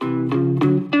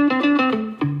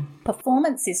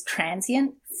Performance is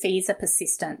transient, fees are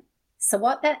persistent. So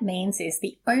what that means is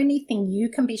the only thing you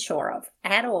can be sure of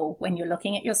at all when you're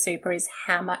looking at your super is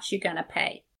how much you're going to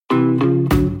pay.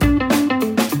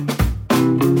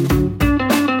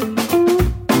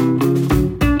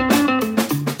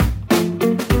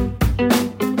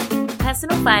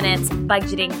 Personal finance,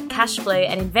 budgeting, cash flow,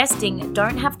 and investing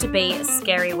don't have to be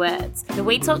scary words. The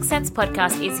We Talk Sense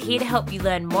podcast is here to help you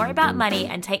learn more about money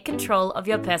and take control of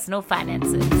your personal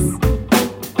finances.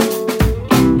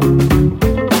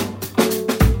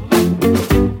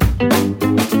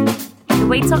 The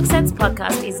We Talk Sense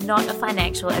podcast is not a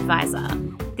financial advisor.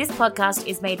 This podcast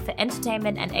is made for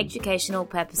entertainment and educational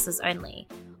purposes only.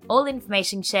 All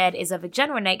information shared is of a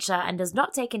general nature and does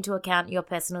not take into account your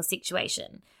personal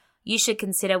situation. You should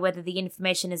consider whether the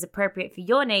information is appropriate for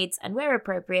your needs and, where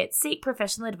appropriate, seek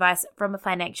professional advice from a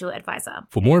financial advisor.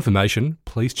 For more information,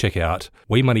 please check out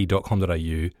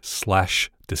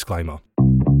wemoney.com.au/disclaimer.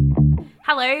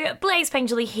 Hello, Blaze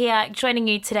Pengeli here, joining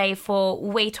you today for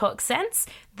We Talk Sense,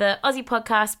 the Aussie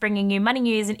podcast bringing you money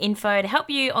news and info to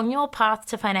help you on your path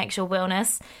to financial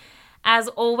wellness. As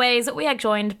always, we are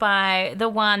joined by the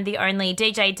one, the only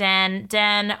DJ Dan.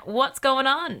 Dan, what's going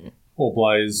on? Well,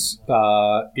 Blaze,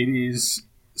 it is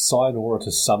sayonara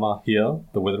to summer here.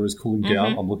 The weather is cooling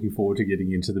down. I'm looking forward to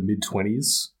getting into the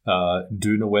mid-20s.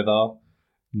 Doona weather,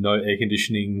 no air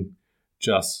conditioning,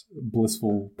 just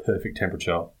blissful, perfect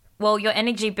temperature. Well, your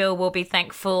energy bill will be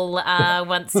thankful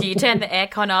once you turn the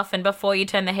aircon off and before you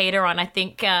turn the heater on. I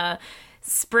think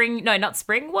spring, no, not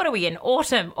spring. What are we in?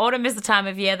 Autumn. Autumn is the time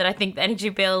of year that I think the energy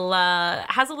bill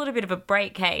has a little bit of a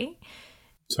break, hey?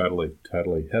 Totally. How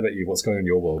about you? What's going on in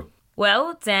your world?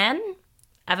 Well, Dan,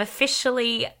 I've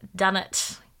officially done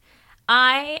it.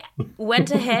 I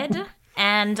went ahead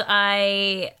and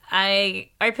I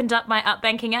opened up my Up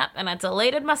Banking app and I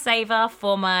deleted my saver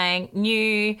for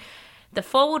the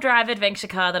four-wheel drive adventure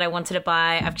car that I wanted to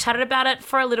buy. I've chatted about it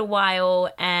for a little while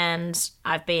and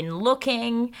I've been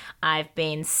looking, I've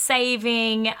been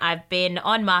saving, I've been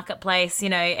on Marketplace,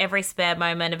 every spare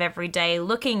moment of every day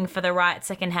looking for the right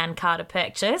secondhand car to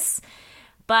purchase.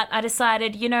 But I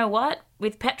decided, you know what,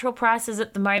 with petrol prices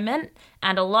at the moment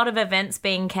and a lot of events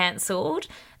being cancelled,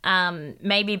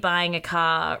 maybe buying a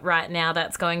car right now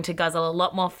that's going to guzzle a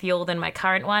lot more fuel than my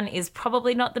current one is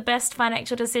probably not the best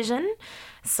financial decision.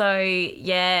 So,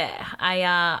 yeah,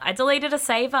 I deleted a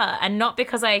saver, and not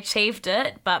because I achieved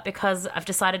it, but because I've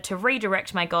decided to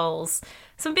redirect my goals.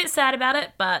 So I'm a bit sad about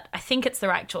it, but I think it's the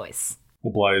right choice.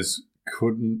 Well, Blaze,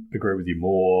 couldn't agree with you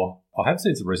more. I have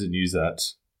seen some recent news that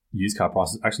used car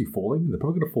prices are actually falling. They're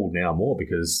probably going to fall now more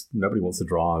because nobody wants to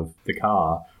drive the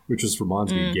car, which just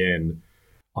reminds me again,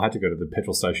 I had to go to the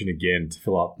petrol station again to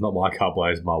fill up, not my car,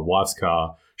 Blaze, my wife's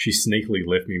car. She sneakily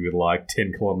left me with like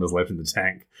 10 kilometres left in the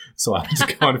tank. So I had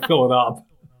to go and fill it up.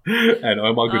 And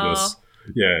oh my goodness.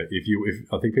 Yeah,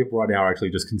 if I think people right now are actually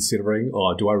just considering,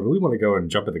 do I really want to go and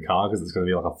jump in the car because it's going to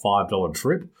be like a $5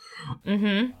 trip?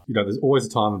 Mm-hmm. There's always a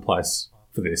time and place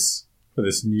for this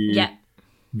new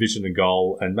vision and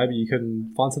goal. And maybe you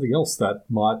can find something else that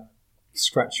might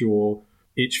scratch your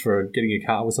itch for getting a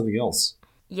car with something else.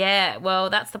 Yeah, well,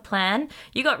 that's the plan.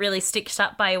 You got really stitched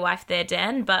up by your wife there,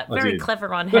 Dan, but very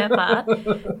clever on her part.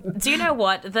 Do you know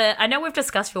what? I know we've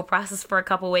discussed fuel prices for a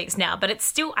couple of weeks now, but it's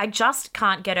still, I just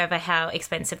can't get over how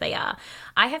expensive they are.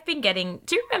 I have been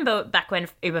do you remember back when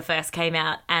Uber first came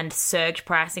out and surge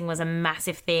pricing was a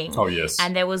massive thing? Oh, yes.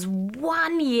 And there was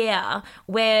 1 year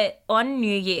where on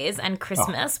New Year's and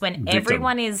Christmas, when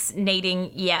everyone is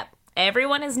needing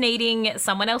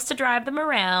someone else to drive them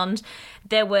around,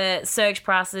 there were surge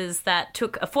prices that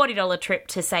took a $40 trip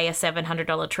to, say, a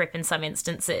 $700 trip in some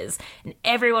instances. And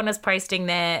everyone was posting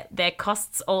their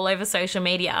costs all over social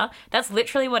media. That's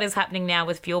literally what is happening now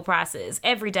with fuel prices.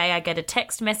 Every day I get a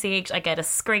text message, I get a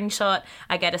screenshot,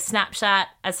 I get a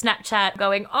Snapchat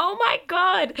going, oh my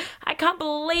God, I can't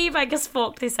believe I just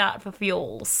forked this out for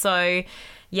fuel. So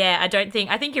yeah, I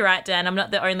think you're right, Dan. I'm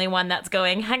not the only one that's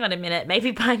going, hang on a minute,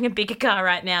 maybe buying a bigger car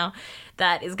right now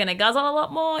that is going to guzzle a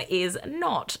lot more is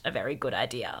not a very good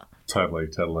idea. Totally.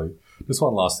 Just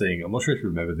one last thing. I'm not sure if you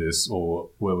remember this or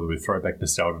whether we throw back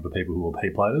nostalgia to people who were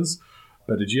P-platers,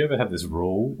 but did you ever have this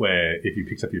rule where if you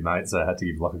picked up your mates, they had to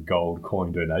give like a gold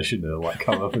coin donation to like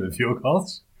cover for the fuel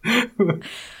costs?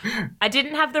 I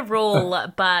didn't have the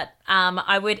rule, but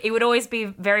it would always be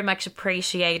very much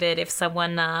appreciated if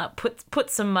someone put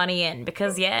some money in,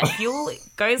 because fuel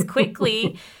goes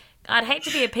quickly. I'd hate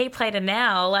to be a P-plater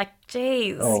now. Like,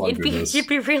 geez, you'd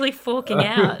be really forking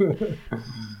out.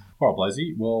 All right,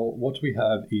 Blazy. Well, what do we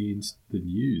have in the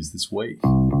news this week?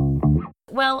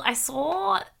 Well, I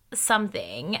saw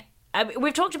something.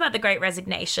 we've talked about the Great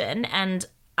Resignation and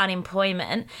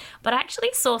unemployment, but I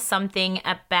actually saw something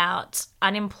about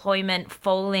unemployment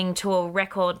falling to a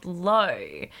record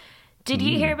low. Did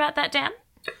you hear about that, Dan?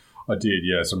 I did,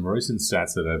 yeah. Some recent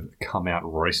stats that have come out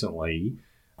recently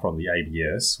from the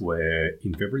ABS, where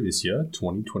in February this year,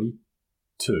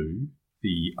 2022,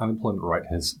 the unemployment rate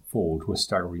has fallen to a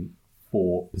staggering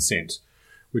 4%,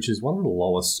 which is one of the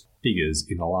lowest figures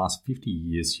in the last 50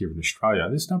 years here in Australia.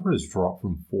 This number has dropped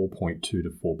from 4.2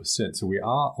 to 4%. So we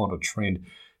are on a trend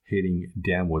heading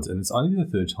downwards. And it's only the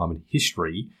third time in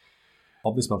history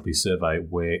of this monthly survey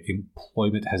where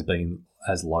employment has been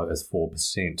as low as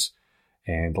 4%.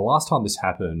 And the last time this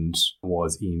happened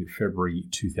was in February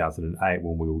 2008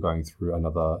 when we were going through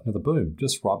another boom,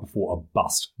 just right before a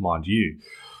bust, mind you.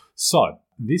 So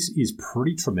this is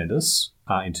pretty tremendous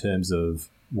in terms of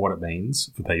what it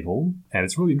means for people. And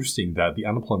it's really interesting that the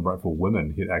unemployment rate for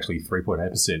women hit actually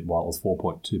 3.8%, while it was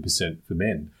 4.2% for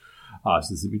men. So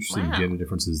there's some interesting gender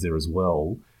differences there as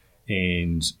well.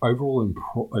 And overall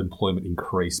employment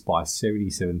increased by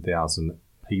 77,000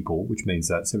 people, which means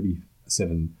that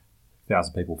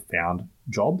 77,000 people found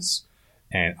jobs,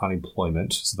 and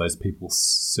unemployment, so those people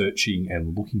searching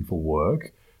and looking for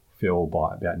work, fell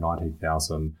by about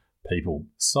 19,000 people.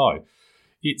 So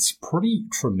it's pretty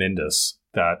tremendous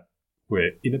that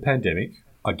we're in a pandemic.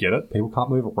 I get it. People can't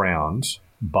move around,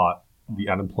 but the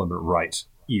unemployment rate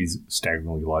is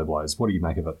staggeringly low, Blaze. What do you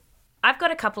make of it? I've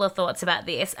got a couple of thoughts about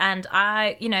this, and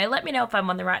let me know if I'm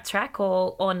on the right track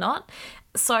or not.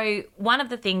 So one of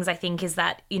the things I think is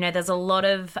that, there's a lot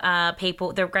of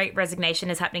people, the Great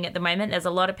Resignation is happening at the moment. There's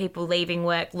a lot of people leaving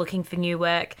work, looking for new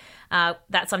work.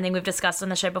 That's something we've discussed on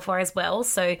the show before as well.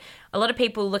 So a lot of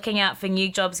people looking out for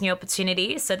new jobs, new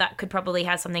opportunities. So that could probably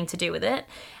have something to do with it.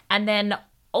 And then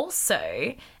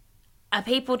also, are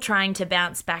people trying to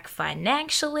bounce back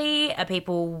financially? Are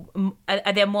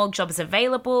there more jobs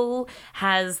available?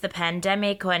 Has the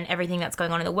pandemic and everything that's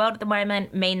going on in the world at the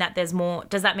moment mean that there's more?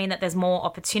 Does that mean that there's more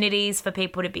opportunities for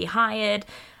people to be hired?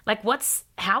 Like,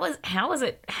 how is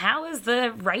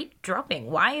the rate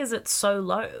dropping? Why is it so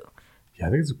low? Yeah, I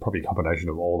think it's probably a combination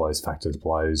of all those factors,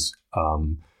 Blaze.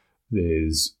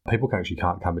 There's people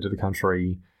can't come into the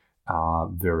country.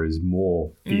 There is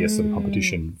more fierce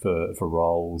competition for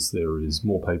roles. There is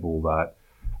more people that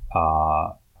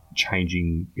are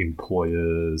changing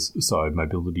employers, so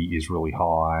mobility is really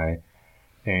high.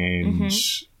 And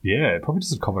probably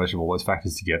just a combination of all those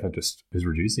factors together just is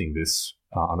reducing this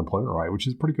unemployment rate, which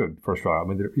is pretty good for Australia. I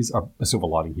mean, there is a silver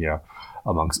lining here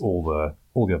amongst all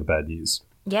the other bad news.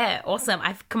 Yeah, awesome.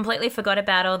 I completely forgot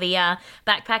about all the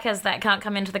backpackers that can't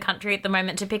come into the country at the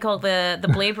moment to pick all the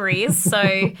blueberries. So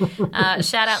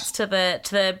shout outs to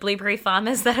the blueberry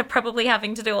farmers that are probably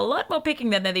having to do a lot more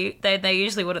picking than they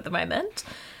usually would at the moment.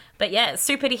 But yeah,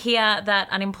 super to hear that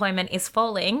unemployment is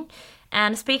falling.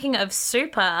 And speaking of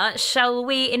super, shall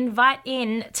we invite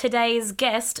in today's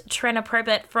guest, Trenna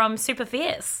Probert from Super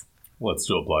Fierce? Let's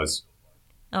do it, Blaze.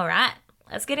 All right,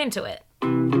 let's get into it.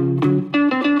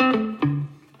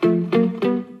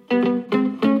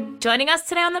 Joining us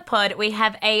today on the pod, we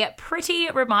have a pretty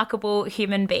remarkable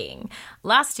human being.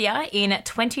 Last year, in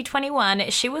 2021,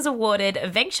 she was awarded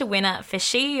Venture Winner for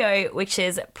CEO, which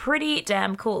is pretty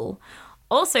damn cool.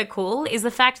 Also cool is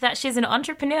the fact that she's an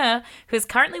entrepreneur who is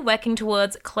currently working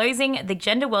towards closing the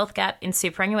gender wealth gap in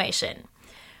superannuation.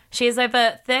 She has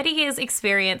over 30 years'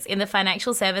 experience in the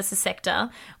financial services sector,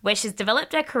 where she's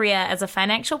developed her career as a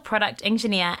financial product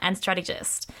engineer and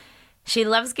strategist. She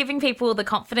loves giving people the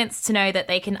confidence to know that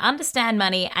they can understand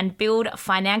money and build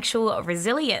financial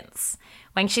resilience.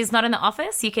 When she's not in the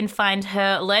office, you can find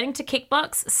her learning to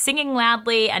kickbox, singing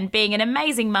loudly, and being an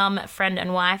amazing mum, friend,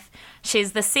 and wife.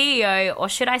 She's the CEO, or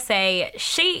should I say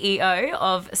she-EO,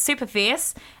 of Super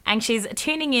Fierce, and she's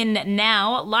tuning in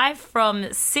now live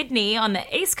from Sydney on the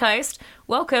East Coast.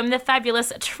 Welcome, the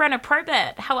fabulous Trenna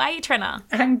Probert. How are you, Trenna?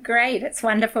 I'm great. It's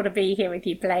wonderful to be here with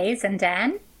you, Blaze and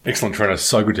Dan. Excellent, Trenna.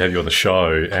 So good to have you on the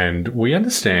show. And we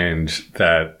understand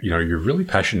that, you're really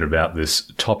passionate about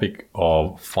this topic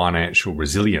of financial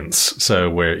resilience.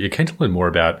 So you're keen to learn more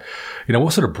about,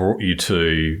 what sort of brought you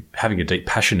to having a deep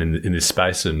passion in this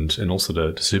space and also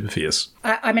to Super Fierce.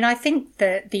 I think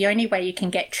the only way you can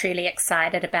get truly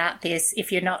excited about this,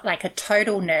 if you're not like a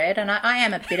total nerd, and I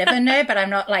am a bit of a nerd, but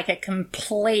I'm not like a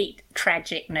complete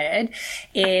tragic nerd,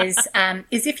 is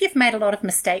if you've made a lot of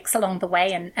mistakes along the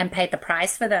way and paid the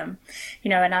price for them.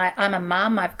 And I'm a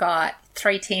mum. I've got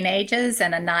 3 teenagers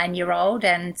and a 9-year-old,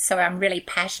 and so I'm really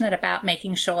passionate about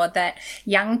making sure that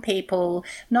young people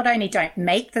not only don't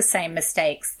make the same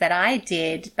mistakes that I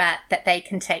did, but that they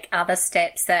can take other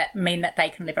steps that mean that they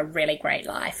can live a really great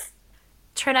life.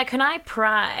 Trina, can I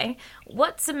pry?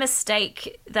 What's a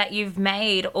mistake that you've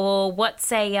made, or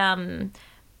what's a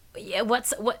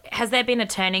what has there been a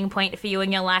turning point for you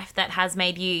in your life that has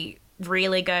made you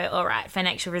really go, all right,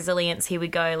 financial resilience, here we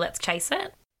go, let's chase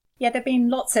it? Yeah, there have been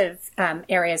lots of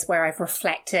areas where I've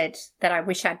reflected that I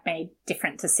wish I'd made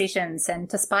different decisions. And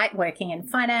despite working in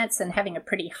finance and having a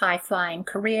pretty high-flying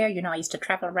career, you know, I used to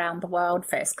travel around the world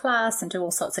first class and do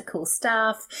all sorts of cool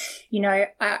stuff. You know,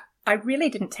 I really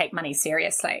didn't take money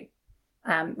seriously,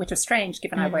 which was strange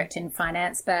given I worked in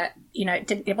finance. But, you know,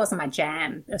 it wasn't my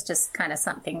jam. It was just kind of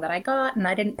something that I got, and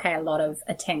I didn't pay a lot of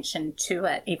attention to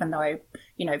it, even though,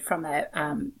 you know, from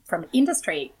an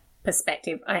industry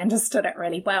perspective, I understood it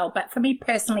really well. But for me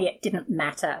personally, it didn't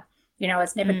matter. You know, I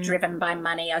was never driven by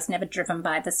money. I was never driven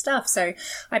by the stuff. So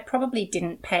I probably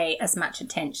didn't pay as much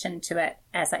attention to it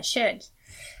as I should.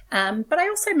 But I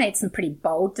also made some pretty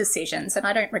bold decisions, and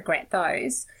I don't regret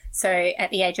those. So at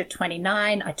the age of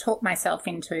 29, I talked myself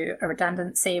into a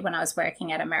redundancy when I was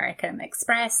working at American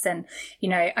Express. And, you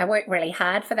know, I worked really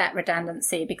hard for that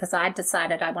redundancy because I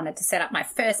decided I wanted to set up my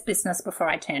first business before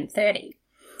I turned 30.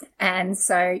 And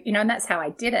so, you know, and that's how I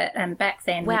did it. And back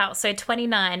then... Wow, so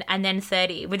 29 and then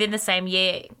 30 within the same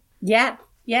year. Yeah.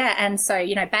 Yeah. And so,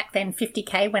 you know, back then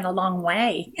 50K went a long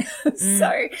way.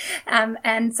 So,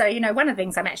 and so, you know, one of the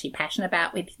things I'm actually passionate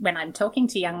about when I'm talking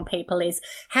to young people is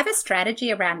have a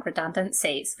strategy around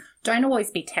redundancies. Don't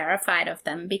always be terrified of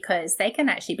them because they can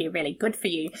actually be really good for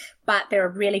you, but they're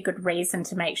a really good reason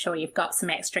to make sure you've got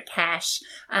some extra cash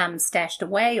stashed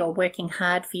away or working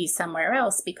hard for you somewhere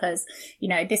else because, you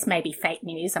know, this may be fake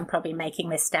news. I'm probably making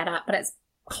this stat up, but it's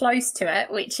close to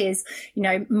it, which is, you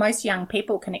know, most young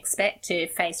people can expect to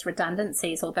face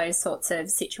redundancies or those sorts of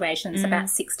situations about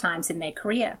 6 times in their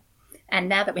career. And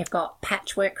now that we've got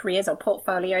patchwork careers or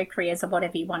portfolio careers or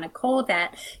whatever you want to call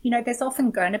that, you know, there's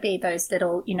often going to be those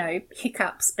little, you know,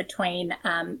 hiccups between,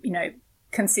 you know,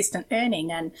 consistent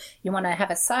earning and you want to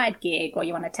have a side gig or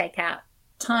you want to take out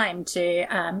time to,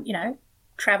 you know,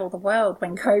 travel the world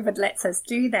when COVID lets us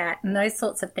do that and those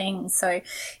sorts of things. So,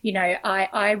 you know,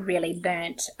 I really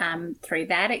learnt through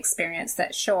that experience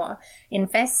that sure,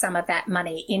 invest some of that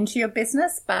money into your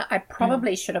business, but I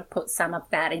probably should have put some of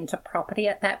that into property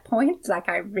at that point. Like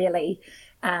I really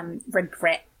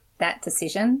regret that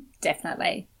decision,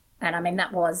 definitely. And I mean,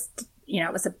 that was, you know,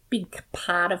 it was a big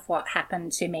part of what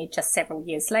happened to me just several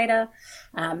years later.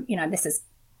 You know, this is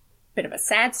a bit of a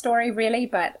sad story really,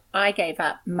 but I gave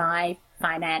up my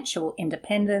financial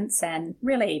independence and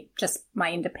really just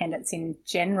my independence in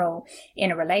general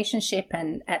in a relationship,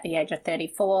 and at the age of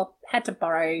 34 had to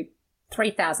borrow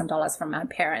 $3,000 from my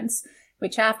parents,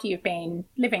 which after you've been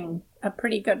living a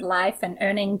pretty good life and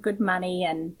earning good money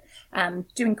and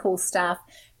doing cool stuff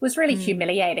was really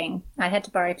humiliating. I had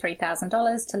to borrow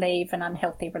 $3,000 to leave an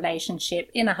unhealthy relationship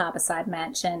in a harbourside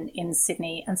mansion in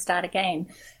Sydney and start again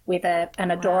with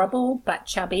an adorable but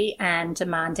chubby and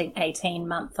demanding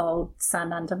 18-month-old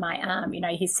son under my arm. You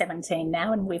know, he's 17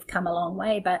 now and we've come a long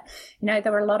way, but, you know,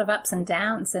 there were a lot of ups and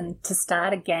downs, and to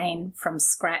start again from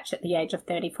scratch at the age of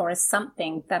 34 is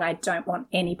something that I don't want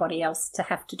anybody else to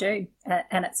have to do,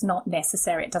 and it's not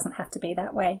necessary. It doesn't have to be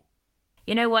that way.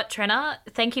 You know what, Trina?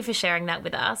 Thank you for sharing that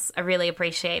with us. I really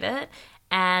appreciate it.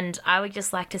 And I would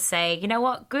just like to say, you know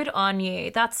what? Good on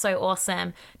you. That's so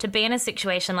awesome. To be in a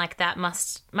situation like that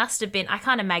must have been, I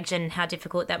can't imagine how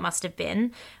difficult that must have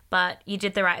been, but you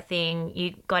did the right thing.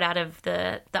 You got out of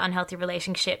the unhealthy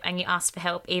relationship and you asked for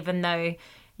help, even though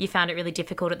you found it really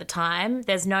difficult at the time.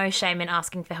 There's no shame in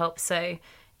asking for help. So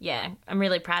yeah, I'm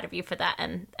really proud of you for that.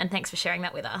 And thanks for sharing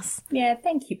that with us. Yeah,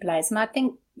 thank you, Blaze. And I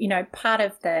think, you know, part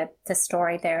of the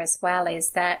story there as well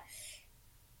is that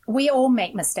we all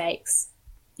make mistakes.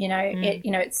 You know,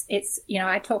 it's, you know,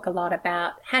 I talk a lot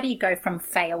about how do you go from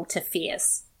fail to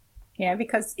fierce, you know,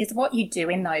 because it's what you do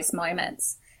in those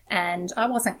moments. And I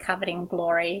wasn't coveting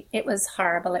glory. It was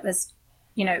horrible. It was,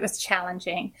 you know, it was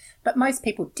challenging, but most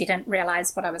people didn't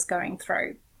realize what I was going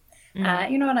through.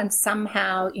 You know, and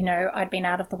somehow, you know, I'd been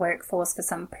out of the workforce for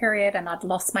some period and I'd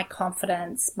lost my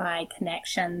confidence. My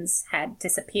connections had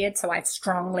disappeared. So I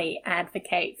strongly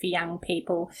advocate for young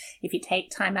people, if you take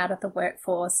time out of the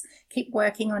workforce, keep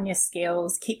working on your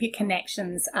skills, keep your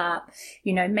connections up,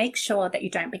 you know, make sure that you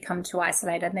don't become too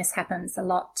isolated. And this happens a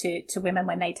lot to women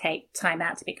when they take time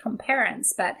out to become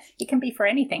parents, but it can be for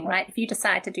anything, right? If you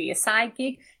decide to do your side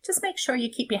gig, just make sure you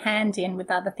keep your hand in with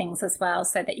other things as well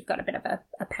so that you've got a bit of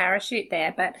a parachute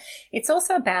there. But it's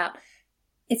also about,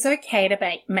 it's okay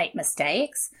to make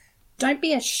mistakes. Don't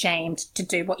be ashamed to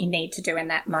do what you need to do in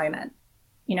that moment.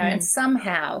 and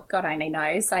somehow, God only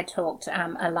knows, I talked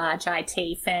a large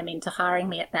IT firm into hiring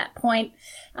me at that point.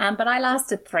 But I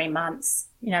lasted 3 months,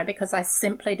 because I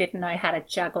simply didn't know how to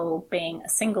juggle being a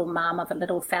single mum of a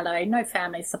little fellow, no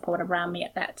family support around me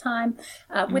at that time,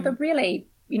 with a really,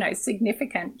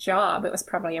 significant job. It was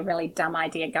probably a really dumb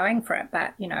idea going for it,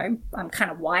 but, I'm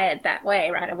kind of wired that way,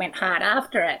 right? I went hard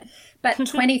after it. But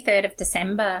 23rd of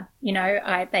December,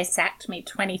 they sacked me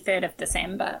 23rd of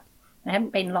December. I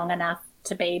hadn't been long enough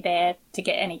to be there to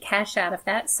get any cash out of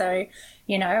that. So,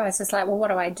 I was just like, well, what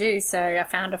do I do? So I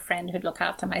found a friend who'd look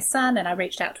after my son, and I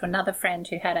reached out to another friend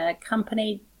who had a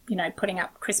company, putting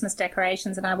up Christmas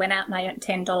decorations, and I went out and I earned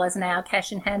 $10 an hour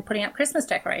cash in hand putting up Christmas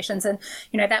decorations. And,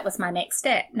 that was my next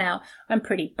step. Now, I'm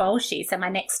pretty bolshy, so my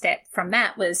next step from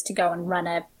that was to go and run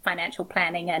a financial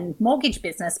planning and mortgage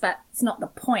business, but it's not the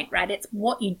point, right? It's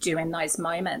what you do in those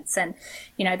moments. And,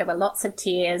 there were lots of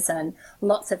tears and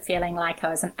lots of feeling like I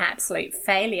was an absolute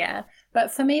failure.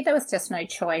 But for me, there was just no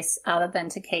choice other than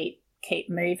to keep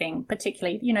moving.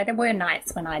 Particularly, there were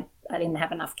nights when I didn't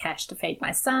have enough cash to feed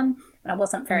my son, and I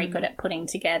wasn't very good at putting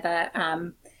together,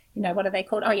 what are they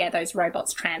called? Oh, yeah, those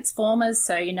robots, transformers.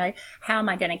 So, how am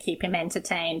I going to keep him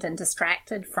entertained and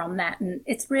distracted from that? And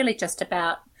it's really just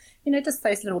about, just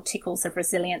those little tickles of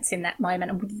resilience in that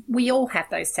moment. And we all have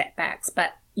those setbacks,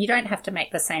 but you don't have to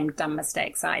make the same dumb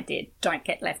mistakes I did. Don't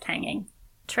get left hanging.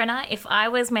 Trenna, if I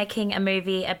was making a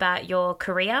movie about your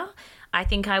career, I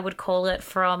think I would call it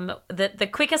from the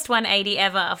quickest 180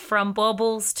 ever, from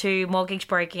baubles to mortgage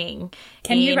broking.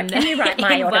 Can you write Can you write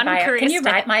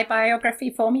my biography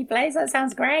for me, Blaze? That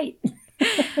sounds great.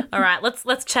 All right,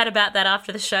 let's chat about that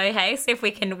after the show, hey? See if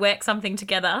we can work something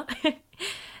together.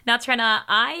 Now, Trenna,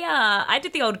 I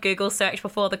did the old Google search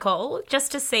before the call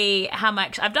just to see how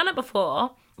much, I've done it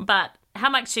before, but how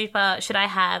much super should I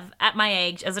have at my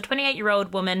age as a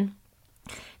 28-year-old woman?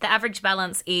 The average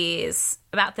balance is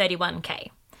about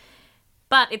 31K.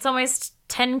 But it's almost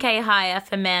 10K higher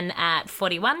for men at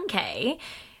 41K.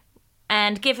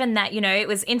 And given that, it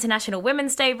was International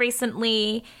Women's Day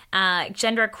recently,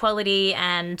 gender equality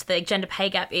and the gender pay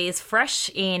gap is fresh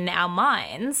in our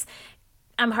minds,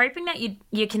 I'm hoping that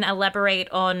you can elaborate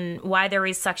on why there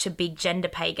is such a big gender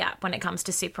pay gap when it comes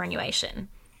to superannuation.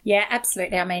 Yeah,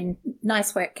 absolutely. I mean,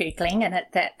 nice work Googling, and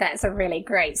that's a really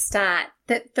great start.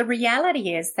 The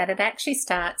reality is that it actually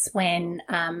starts when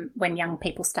young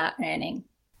people start earning.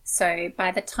 So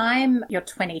by the time you're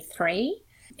 23,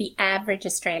 the average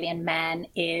Australian man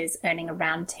is earning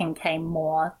around 10K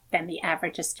more than the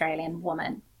average Australian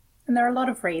woman. And there are a lot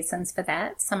of reasons for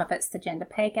that. Some of it's the gender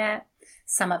pay gap.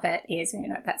 Some of it is,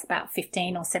 that's about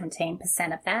 15 or 17%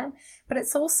 of that. But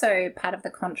it's also part of the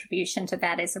contribution to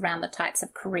that is around the types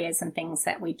of careers and things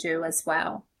that we do as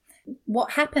well.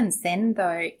 What happens then,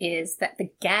 though, is that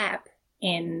the gap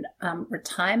in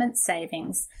retirement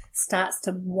savings starts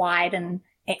to widen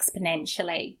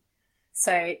exponentially.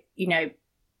 So,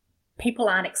 people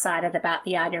aren't excited about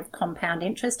the idea of compound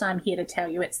interest. I'm here to tell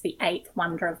you it's the eighth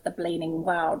wonder of the bleeding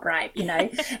world, right?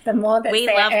 The more that we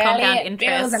love compound interest.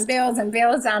 Builds and builds and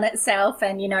builds on itself.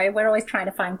 And, we're always trying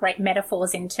to find great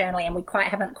metaphors internally, and we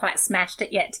haven't quite smashed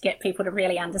it yet to get people to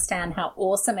really understand how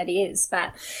awesome it is.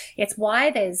 But it's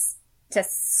why there's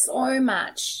just so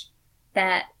much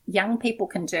that young people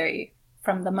can do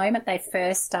from the moment they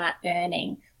first start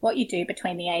earning. What you do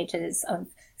between the ages of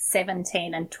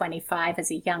 17 and 25 as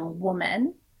a young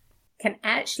woman can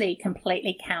actually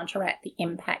completely counteract the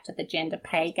impact of the gender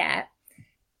pay gap,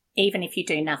 even if you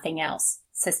do nothing else.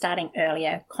 So starting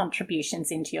earlier, contributions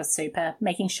into your super,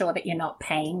 making sure that you're not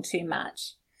paying too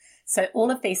much. So all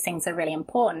of these things are really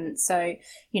important. So,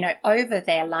 over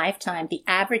their lifetime, the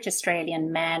average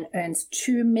Australian man earns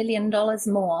 $2 million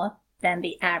more than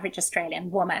the average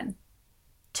Australian woman.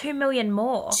 $2 million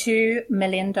more. $2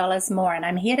 million more. And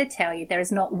I'm here to tell you there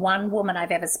is not one woman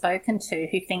I've ever spoken to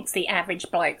who thinks the average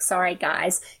bloke, sorry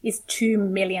guys, is $2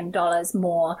 million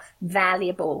more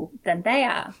valuable than they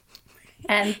are.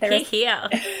 And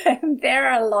there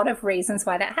are a lot of reasons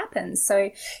why that happens. So,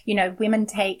 women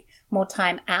take more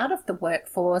time out of the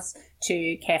workforce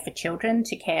to care for children,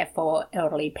 to care for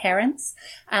elderly parents.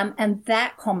 And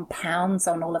that compounds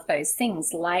on all of those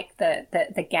things, like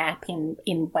the gap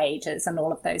in wages and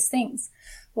all of those things.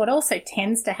 What also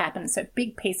tends to happen, so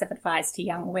big piece of advice to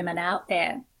young women out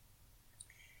there,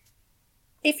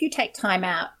 if you take time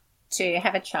out to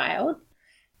have a child,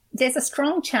 there's a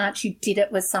strong chance you did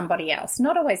it with somebody else.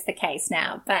 Not always the case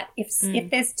now, but if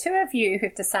there's two of you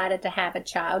who've decided to have a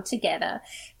child together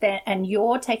and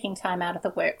you're taking time out of the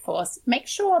workforce, make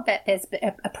sure that there's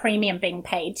a premium being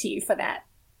paid to you for that.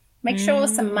 Make sure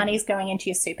some money's going into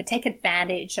your super. Take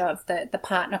advantage of the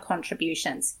partner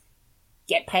contributions.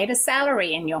 get paid a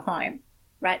salary in your home,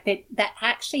 right? That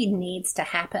actually needs to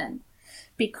happen,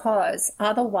 because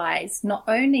otherwise not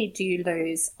only do you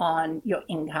lose on your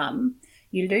income,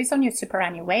 you lose on your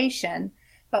superannuation,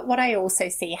 but what I also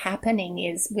see happening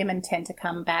is women tend to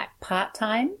come back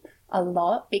part-time a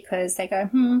lot because they go,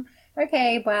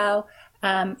 okay, well,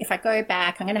 if I go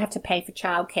back, I'm going to have to pay for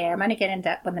childcare. I'm only going to end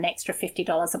up with an extra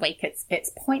 $50 a week.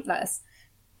 It's pointless,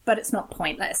 but it's not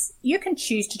pointless. You can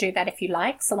choose to do that if you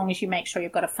like, so long as you make sure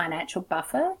you've got a financial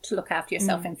buffer to look after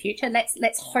yourself in future.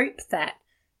 Let's hope that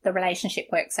the relationship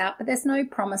works out, but there's no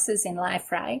promises in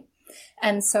life, right?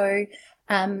 And so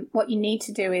what you need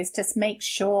to do is just make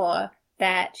sure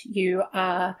that you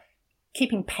are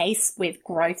keeping pace with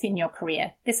growth in your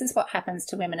career. This is what happens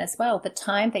to women as well. The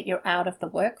time that you're out of the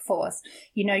workforce,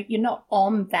 you're not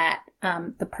on that,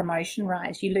 the promotion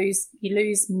rise. You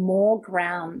lose more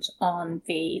ground on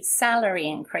the salary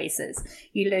increases.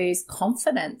 You lose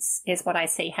confidence is what I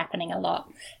see happening a lot.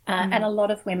 And a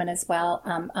lot of women as well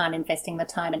aren't investing the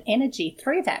time and energy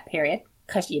through that period,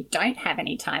 because you don't have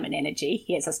any time and energy,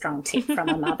 here's a strong tip from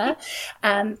a mother,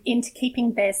 into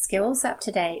keeping their skills up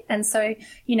to date. And so,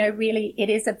 really it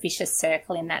is a vicious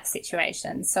circle in that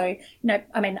situation. So,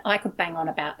 I could bang on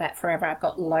about that forever. I've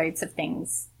got loads of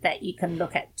things that you can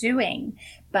look at doing.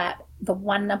 But the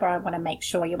one number I want to make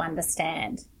sure you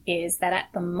understand is that at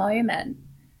the moment,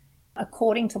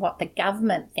 according to what the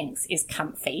government thinks is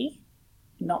comfy,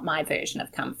 not my version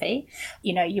of comfy,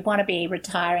 you want to be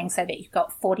retiring so that you've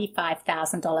got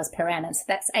 $45,000 per annum. So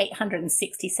that's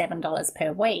 $867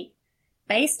 per week.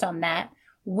 Based on that,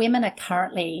 women are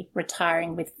currently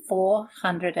retiring with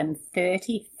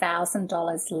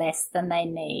 $430,000 less than they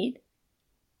need.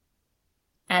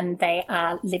 And they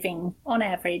are living on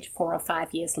average 4 or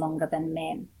 5 years longer than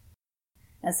men.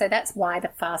 And so that's why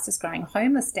the fastest growing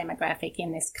homeless demographic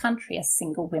in this country are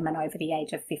single women over the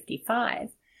age of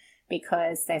 55.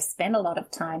 Because they've spent a lot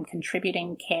of time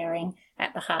contributing, caring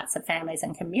at the hearts of families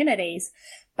and communities,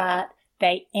 but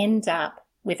they end up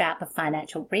without the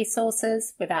financial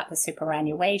resources, without the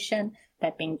superannuation.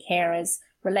 They've been carers,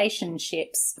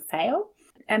 relationships fail,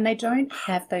 and they don't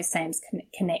have those same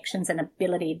connections and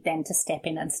ability then to step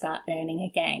in and start earning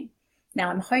again. Now,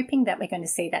 I'm hoping that we're going to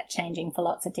see that changing for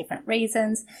lots of different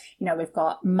reasons. We've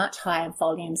got much higher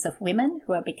volumes of women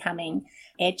who are becoming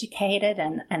educated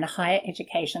and higher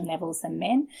education levels than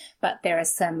men, but there are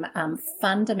some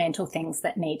fundamental things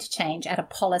that need to change at a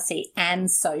policy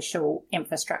and social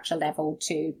infrastructure level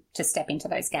to step into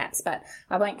those gaps. But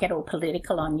I won't get all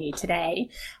political on you today.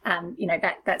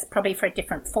 That's probably for a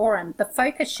different forum. The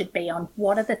focus should be on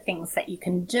what are the things that you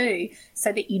can do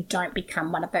so that you don't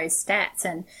become one of those stats.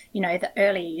 And, the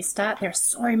earlier you start, there are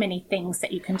so many things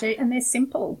that you can do, and they're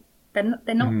simple. They're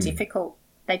not difficult.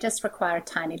 They just require a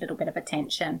tiny little bit of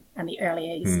attention. And the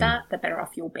earlier you start, the better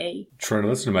off you'll be. Trina,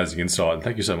 that's an amazing insight. And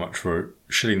thank you so much for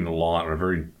shedding the light on a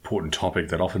very important topic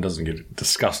that often doesn't get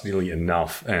discussed nearly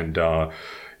enough. And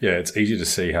it's easy to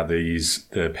see how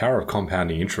the power of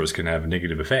compounding interest can have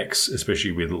negative effects,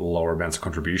 especially with lower amounts of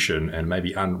contribution and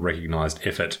maybe unrecognised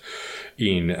effort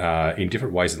in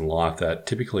different ways in life that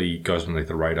typically goes underneath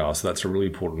the radar. So that's a really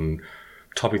important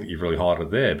topic that you've really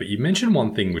highlighted there. But you mentioned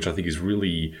one thing which I think is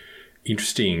really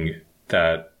interesting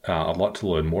that I'd like to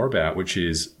learn more about, which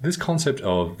is this concept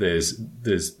of there's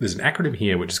an acronym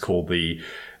here which is called the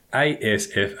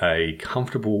ASFA,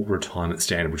 Comfortable Retirement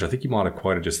Standard, which I think you might have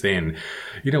quoted just then.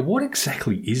 What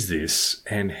exactly is this,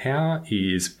 and how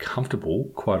is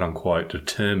comfortable, quote unquote,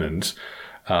 determined?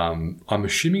 I'm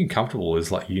assuming comfortable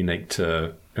is unique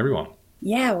to everyone.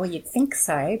 Yeah, well, you'd think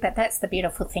so, but that's the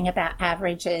beautiful thing about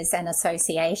averages and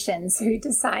associations who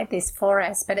decide this for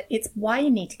us. But it's why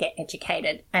you need to get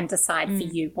educated and decide for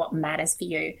you what matters for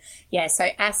you. Yeah, so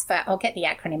ASFA, I'll get the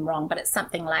acronym wrong, but it's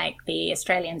something like the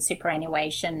Australian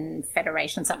Superannuation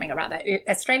Federation, something or other.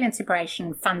 Australian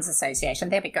Superannuation Funds Association.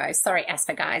 There we go. Sorry,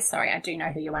 ASFA guys. Sorry, I do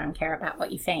know who you are and care about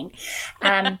what you think.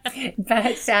 But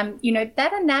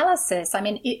that analysis,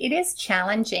 it is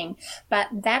challenging, but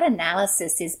that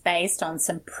analysis is based on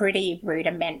some pretty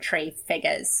rudimentary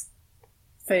figures.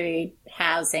 Food,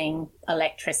 housing,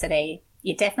 electricity.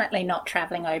 You're definitely not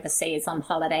travelling overseas on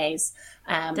holidays.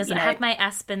 Does it have my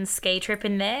Aspen ski trip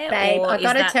in there? Babe, I've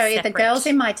got to tell you, separate? The girls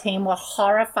in my team were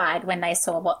horrified when they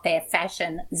saw what their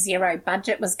fashion zero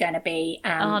budget was going to be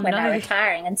when they were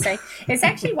retiring. And so it's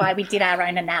actually why we did our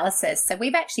own analysis. So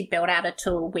we've actually built out a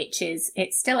tool,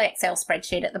 it's still Excel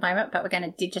spreadsheet at the moment, but we're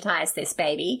going to digitize this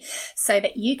baby so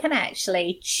that you can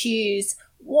actually choose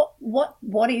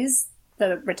what is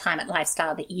the retirement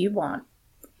lifestyle that you want.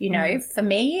 For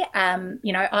me,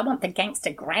 I want the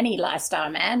gangster granny lifestyle,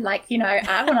 man. Like,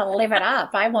 I want to live it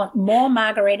up. I want more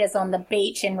margaritas on the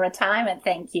beach in retirement.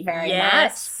 Thank you very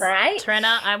much. Right?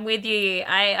 Trenna, I'm with you.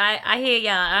 I hear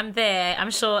ya. I'm there. I'm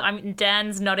sure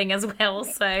Dan's nodding as well.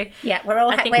 So yeah, we're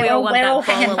all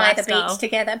hanging by the beach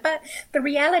together. But the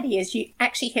reality is you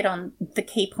actually hit on the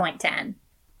key point, Dan.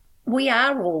 We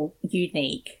are all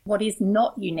unique. What is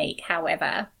not unique,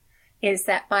 however, is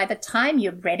that by the time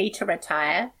you're ready to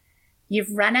retire,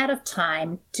 you've run out of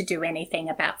time to do anything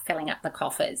about filling up the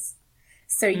coffers.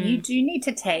 So you do need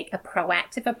to take a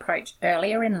proactive approach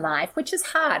earlier in life, which is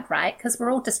hard, right? Because we're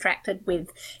all distracted with,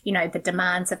 the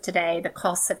demands of today, the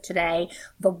costs of today,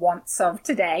 the wants of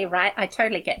today, right? I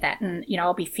totally get that. And,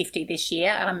 I'll be 50 this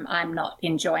year. I'm not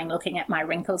enjoying looking at my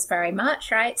wrinkles very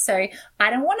much, right? So I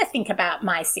don't want to think about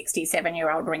my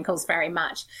 67-year-old wrinkles very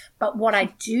much. But what I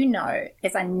do know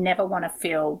is I never want to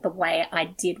feel the way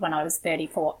I did when I was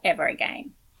 34 ever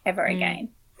again.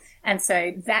 And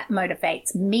so that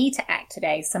motivates me to act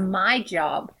today. So my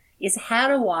job is, how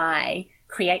do I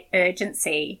create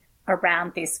urgency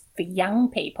around this for young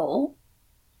people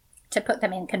to put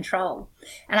them in control?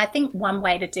 And I think one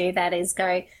way to do that is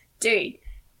go, dude,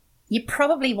 you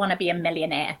probably want to be a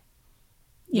millionaire.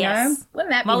 You know? Wouldn't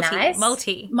that be nice?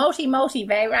 Multi,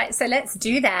 very right. So let's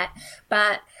do that.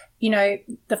 But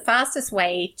the fastest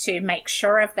way to make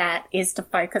sure of that is to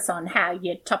focus on how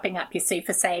you're topping up your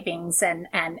super savings and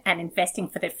investing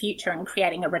for the future and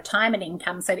creating a retirement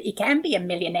income so that you can be a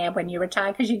millionaire when you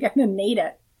retire, because you're going to need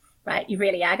it, right? You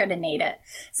really are going to need it.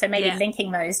 So maybe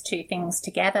linking those two things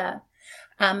together.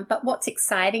 But what's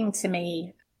exciting to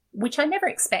me, which I never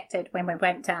expected when we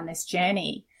went down this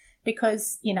journey,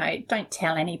 because, don't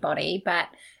tell anybody, but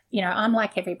I'm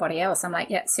like everybody else. I'm like,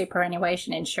 yeah,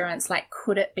 superannuation insurance, like,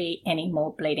 could it be any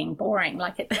more bleeding boring?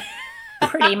 Like, it's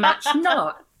pretty much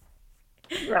not,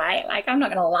 right? Like, I'm not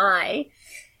going to lie,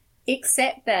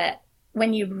 except that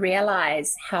when you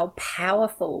realize how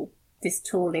powerful this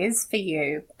tool is for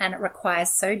you, and it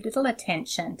requires so little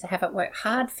attention to have it work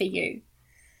hard for you.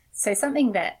 So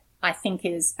something that I think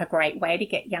is a great way to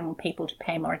get young people to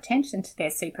pay more attention to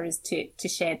their super is to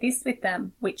share this with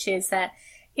them, which is that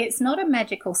it's not a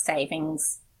magical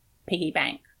savings piggy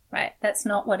bank, right? That's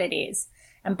not what it is.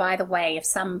 And by the way, if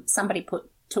somebody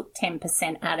took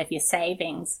 10% out of your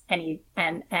savings and you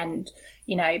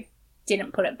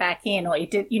didn't put it back in, or you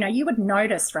did, you would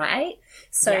notice, right?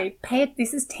 So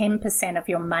this is 10% of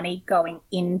your money going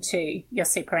into your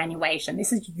superannuation.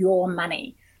 This is your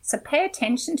money. So pay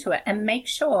attention to it and make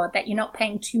sure that you're not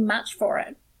paying too much for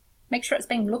it. Make sure it's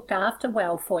being looked after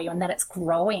well for you and that it's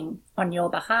growing on your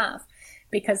behalf,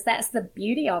 because that's the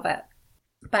beauty of it.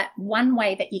 But one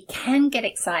way that you can get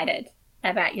excited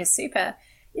about your super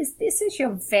is this is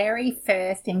your very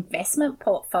first investment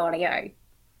portfolio.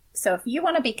 So if you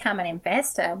want to become an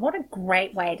investor, what a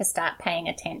great way to start paying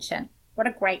attention. What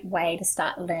a great way to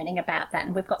start learning about that.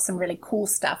 And we've got some really cool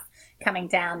stuff coming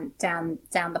down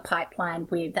the pipeline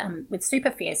with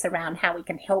Superfierce around how we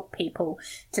can help people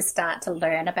to start to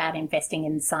learn about investing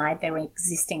inside their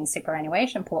existing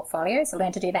superannuation portfolio. So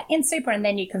learn to do that in super, and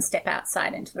then you can step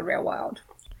outside into the real world.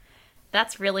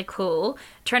 That's really cool.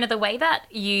 Trenna, the way that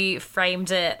you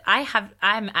framed it,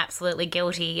 I'm absolutely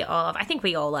guilty of, I think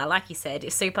we all are, like you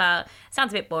said, super,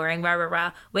 sounds a bit boring, rah, rah,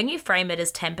 rah. When you frame it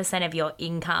as 10% of your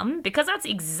income, because that's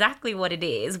exactly what it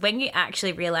is, when you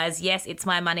actually realize, yes, it's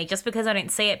my money, just because I don't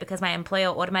see it because my employer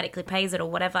automatically pays it or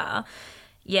whatever,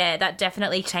 yeah, that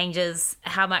definitely changes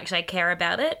how much I care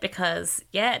about it, because,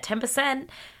 10%,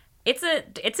 it's a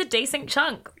decent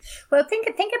chunk. Well, think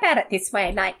about it this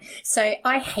way. Like, so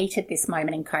I hated this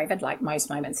moment in COVID, like most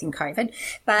moments in COVID.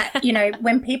 But,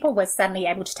 when people were suddenly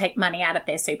able to take money out of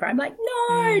their super, I'm like,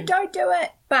 no, don't do it.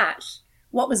 But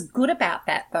what was good about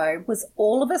that, though, was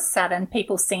all of a sudden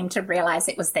people seemed to realize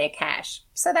it was their cash.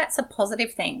 So that's a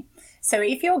positive thing. So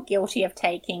if you're guilty of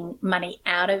taking money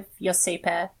out of your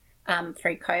super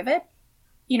through COVID,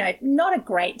 not a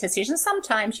great decision.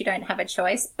 Sometimes you don't have a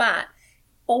choice, but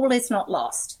all is not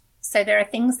lost. So there are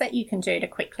things that you can do to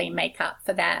quickly make up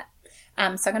for that. So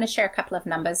I'm going to share a couple of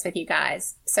numbers with you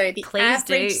guys. So the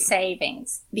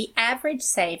average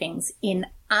savings in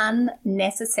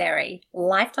unnecessary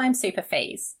lifetime super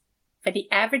fees for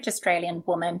the average Australian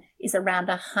woman is around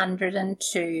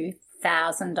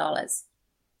 $102,000.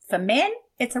 For men,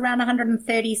 it's around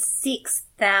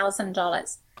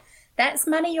 $136,000. That's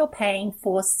money you're paying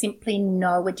for simply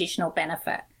no additional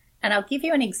benefit. And I'll give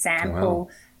you an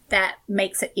example that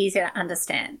makes it easier to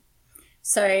understand.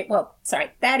 So,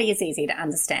 that is easy to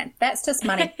understand. That's just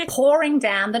money pouring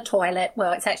down the toilet.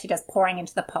 Well, it's actually just pouring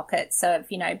into the pockets of,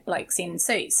 blokes in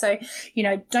suits. So,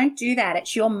 don't do that.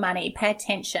 It's your money. Pay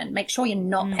attention. Make sure you're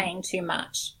not paying too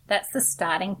much. That's the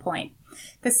starting point.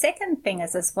 The second thing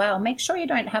is as well, make sure you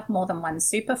don't have more than one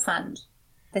super fund.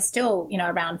 There's still,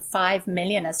 around 5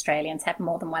 million Australians have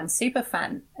more than one super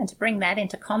fund. And to bring that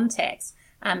into context,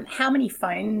 how many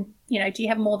do you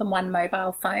have more than one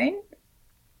mobile phone?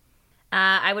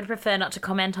 I would prefer not to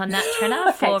comment on that,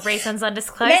 Trina, for reasons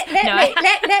undisclosed.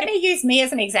 Let me use me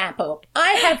as an example.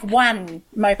 I have one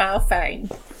mobile phone.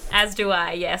 As do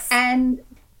I, yes. And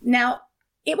now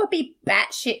it would be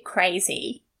batshit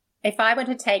crazy if I were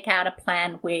to take out a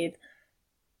plan with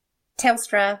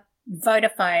Telstra,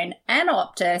 Vodafone and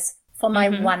Optus for my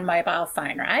one mobile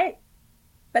phone, right?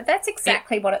 But that's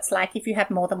exactly what it's like if you have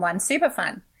more than one super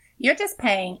fund. You're just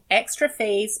paying extra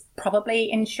fees, probably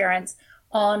insurance,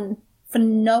 for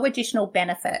no additional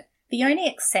benefit.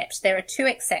 There are two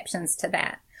exceptions to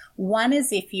that. One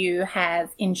is if you have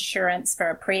insurance for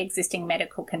a pre-existing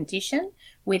medical condition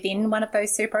within one of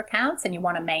those super accounts and you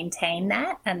want to maintain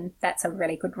that, and that's a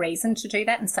really good reason to do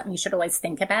that and something you should always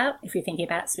think about if you're thinking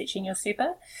about switching your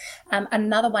super.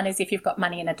 Another one is if you've got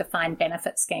money in a defined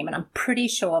benefit scheme, and I'm pretty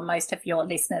sure most of your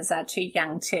listeners are too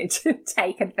young to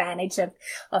take advantage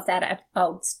of that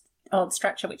old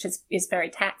structure, which is very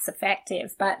tax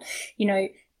effective. But,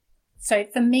 so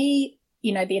for me,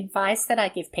 the advice that I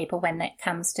give people when it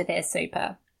comes to their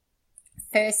super,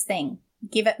 first thing,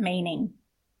 give it meaning.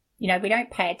 We don't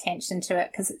pay attention to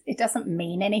it because it doesn't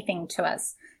mean anything to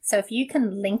us. So if you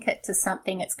can link it to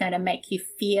something that's going to make you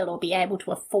feel or be able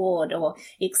to afford or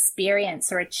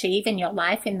experience or achieve in your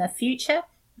life in the future,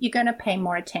 you're going to pay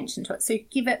more attention to it. So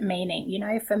give it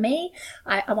meaning. For me,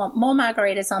 I want more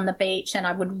margaritas on the beach, and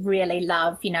I would really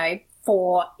love,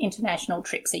 4 international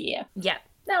trips a year. Yeah.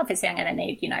 Now, obviously, I'm going to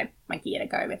need, my gear to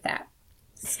go with that.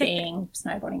 Skiing,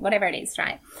 snowboarding, whatever it is,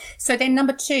 right? So then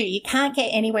number 2, you can't get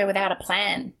anywhere without a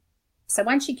plan. So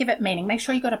once you give it meaning, make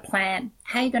sure you've got a plan.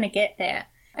 How are you going to get there?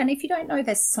 And if you don't know,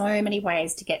 there's so many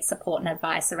ways to get support and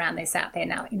advice around this out there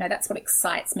now. That's what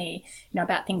excites me,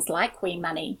 about things like We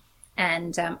Money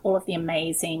and all of the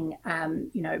amazing,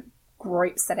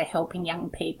 groups that are helping young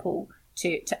people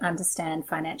to understand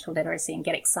financial literacy and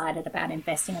get excited about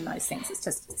investing in those things. It's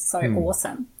just so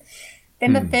awesome.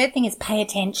 Then the third thing is pay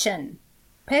attention.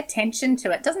 Pay attention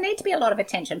to it. Doesn't need to be a lot of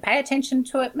attention. Pay attention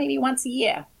to it maybe once a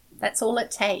year. That's all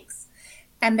it takes.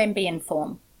 And then be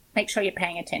informed. Make sure you're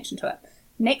paying attention to it.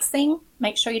 Next thing,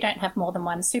 make sure you don't have more than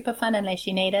one super fund unless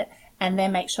you need it. And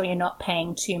then make sure you're not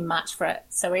paying too much for it.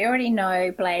 So we already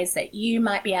know, Blaze, that you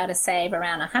might be able to save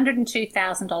around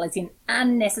 $102,000 in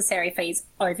unnecessary fees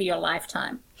over your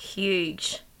lifetime.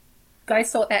 Huge. Go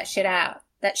sort that shit out.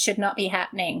 That should not be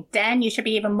happening. Dan, you should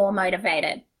be even more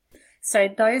motivated. So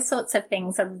those sorts of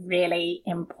things are really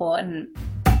important.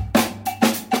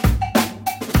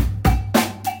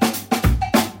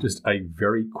 Just a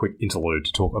very quick interlude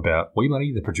to talk about We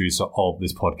Money, the producer of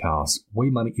this podcast.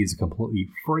 We Money is a completely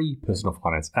free personal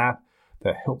finance app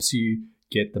that helps you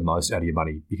get the most out of your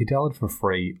money. You can download it for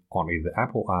free on either the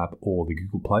Apple app or the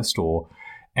Google Play Store.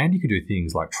 And you can do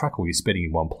things like track all your spending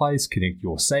in one place, connect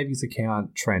your savings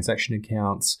account, transaction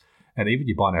accounts, and even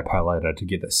your buy now, pay later to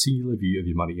get that singular view of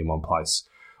your money in one place.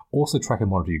 Also track and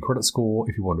monitor your credit score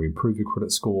if you want to improve your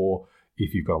credit score.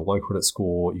 If you've got a low credit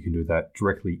score, you can do that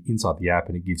directly inside the app,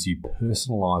 and it gives you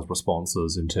personalized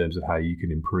responses in terms of how you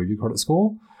can improve your credit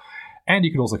score. And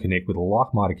you can also connect with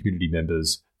like-minded community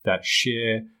members that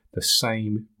share the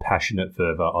same passionate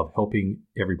fervor of helping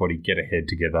everybody get ahead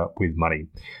together with money.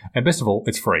 And best of all,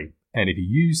 it's free. And if you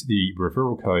use the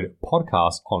referral code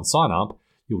podcast on sign up,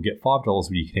 you'll get $5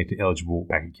 when you connect an eligible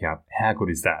bank account. How good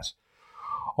is that?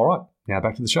 All right, now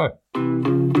back to the show.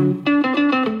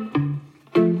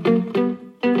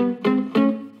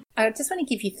 I just want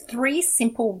to give you 3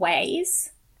 simple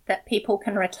ways that people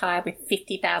can retire with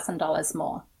 $50,000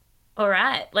 more. All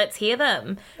right, let's hear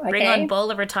them. Okay. Bring on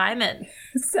Ball of Retirement.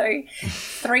 So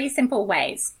 3 simple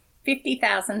ways.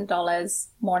 $50,000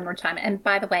 more in retirement. And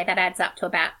by the way, that adds up to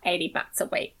about $80 a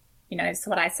week. So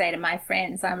what I say to my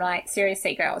friends, I'm like,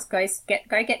 seriously, girls, go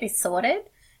get this sorted,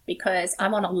 because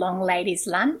I'm on a long ladies'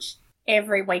 lunch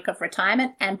every week of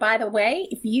retirement. And by the way,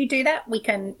 if you do that, we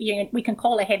can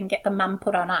call ahead and get the mum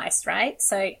put on ice, right?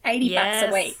 So $80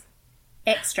 a week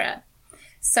extra.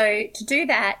 So to do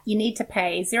that, you need to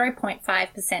pay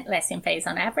 0.5% less in fees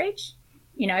on average,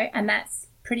 and that's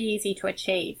pretty easy to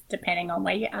achieve depending on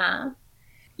where you are.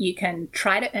 You can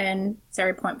try to earn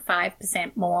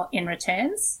 0.5% more in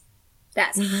returns.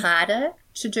 That's harder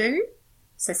to do.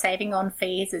 So saving on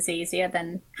fees is easier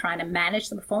than trying to manage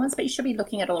the performance, but you should be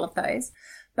looking at all of those.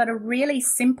 But a really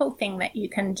simple thing that you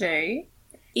can do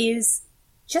is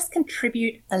just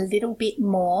contribute a little bit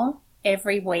more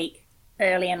every week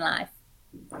early in life.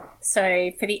 So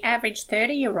for the average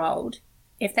 30-year-old,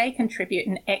 if they contribute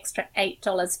an extra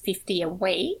 $8.50 a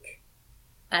week,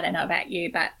 I don't know about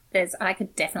you, but I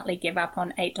could definitely give up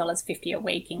on $8.50 a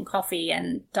week in coffee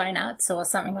and donuts or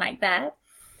something like that.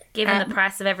 Given the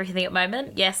price of everything at the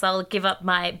moment, yes, I'll give up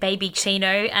my baby chino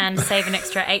and save an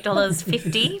extra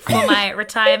 $8.50 for my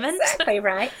retirement. Exactly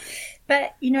right.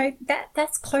 But,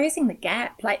 that's closing the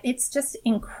gap. Like, it's just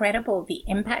incredible, the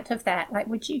impact of that. Like,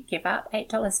 would you give up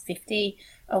 $8.50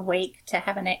 a week to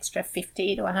have an extra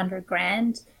 50 to 100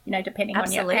 grand, depending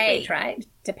Absolutely. on your age, right?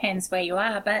 Depends where you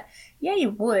are. But, yeah,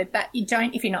 you would, but you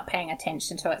don't if you're not paying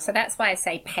attention to it. So that's why I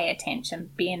say pay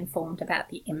attention, be informed about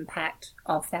the impact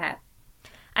of that.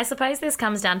 I suppose this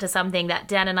comes down to something that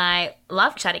Dan and I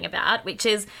love chatting about, which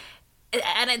is,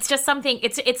 and it's just something,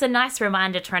 it's a nice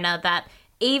reminder, Trenna, that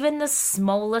even the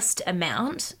smallest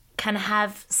amount can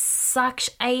have such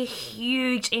a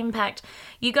huge impact.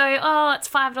 You go, oh, it's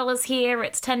 $5 here,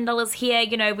 it's $10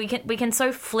 here. We can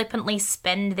so flippantly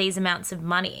spend these amounts of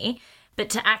money, but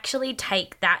to actually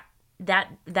take that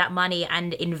money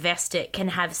and invest it can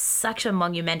have such a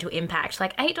monumental impact.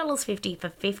 Like $8.50 for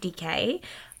 50K.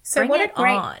 So Bring it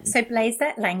on. So Blaze,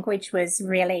 that language was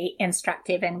really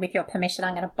instructive, and with your permission,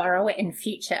 I'm going to borrow it in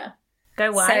future.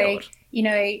 Go wild.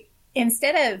 So,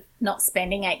 instead of not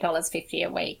spending $8.50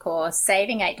 a week or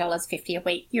saving $8.50 a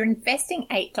week, you're investing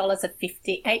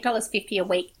 $8.50 a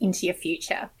week into your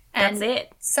future. And that's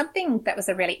it. Something that was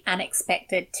a really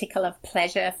unexpected tickle of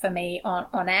pleasure for me on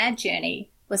our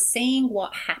journey was seeing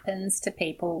what happens to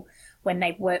people when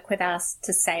they work with us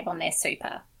to save on their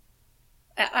super.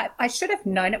 I should have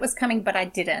known it was coming, but I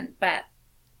didn't. But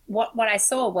what I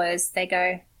saw was they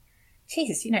go,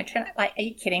 Jesus, like, are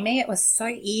you kidding me? It was so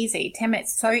easy. 10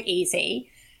 minutes, so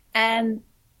easy. And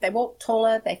they walk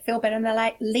taller, they feel better, and they're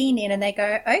like, lean in and they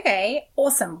go, okay,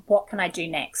 awesome. What can I do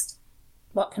next?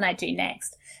 What can I do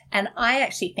next? And I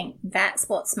actually think that's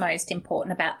what's most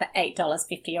important about the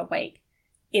 $8.50 a week,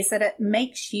 is that it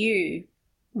makes you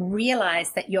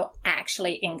realize that you're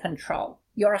actually in control.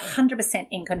 You're 100%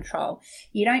 in control.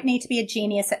 You don't need to be a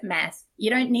genius at math. You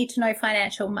don't need to know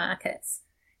financial markets.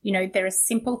 There are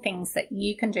simple things that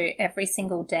you can do every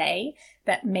single day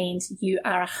that means you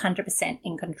are 100%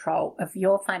 in control of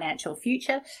your financial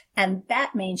future. And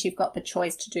that means you've got the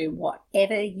choice to do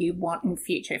whatever you want in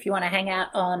future. If you want to hang out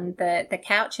on the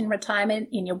couch in retirement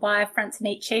in your wire fronts and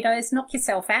eat Cheetos, knock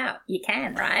yourself out. You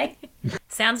can, right?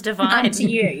 Sounds divine. Up to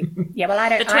you. Yeah, well, I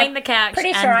don't. Between the couch pretty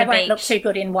and sure I the won't beach. look too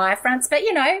good in wire fronts, but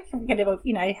who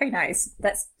knows?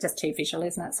 That's just too visual,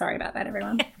 isn't it? Sorry about that,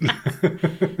 everyone.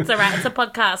 It's all right. It's a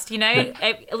podcast.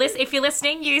 If you're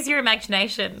listening, use your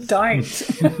imagination. Don't.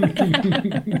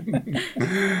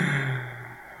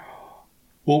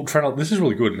 Well, Trenna, this is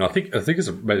really good, and I think it's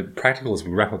practical as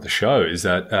we wrap up the show. Is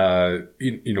that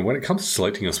when it comes to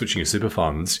selecting or switching your super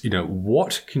funds,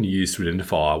 what can you use to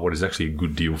identify what is actually a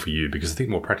good deal for you? Because I think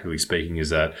more practically speaking is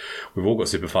that we've all got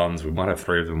super funds. We might have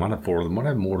 3 of them, we might have 4 of them, we might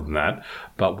have more than that.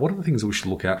 But what are the things that we should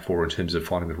look out for in terms of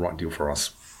finding the right deal for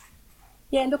us?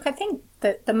 Yeah, look, I think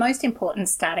that the most important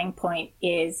starting point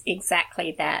is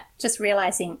exactly that. Just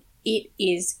realizing it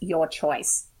is your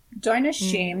choice. Don't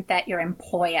assume that your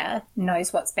employer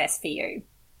knows what's best for you.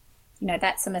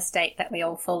 That's a mistake that we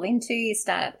all fall into. You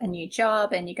start a new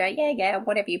job and you go, yeah,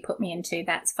 whatever you put me into,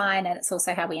 that's fine. And it's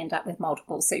also how we end up with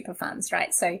multiple super funds,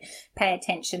 right? So pay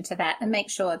attention to that and make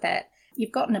sure that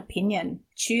you've got an opinion.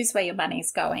 Choose where your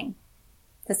money's going.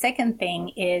 The second thing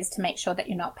is to make sure that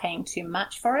you're not paying too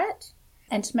much for it,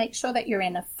 and to make sure that you're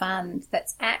in a fund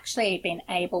that's actually been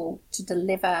able to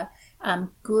deliver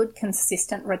good,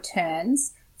 consistent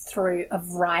returns through a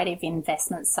variety of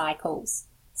investment cycles.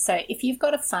 So if you've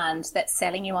got a fund that's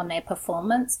selling you on their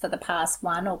performance for the past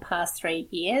 1 or past 3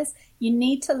 years, you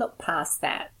need to look past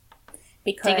that.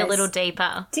 Because Dig a little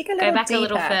deeper. Go back a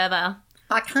little further.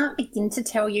 I can't begin to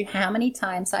tell you how many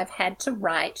times I've had to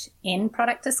write in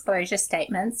product disclosure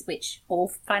statements, which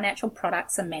all financial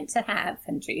products are meant to have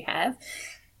and do have.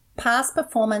 Past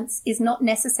performance is not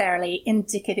necessarily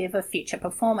indicative of future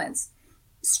performance.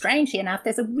 Strangely enough,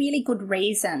 there's a really good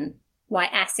reason why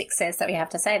ASIC says that we have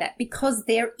to say that, because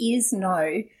there is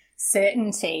no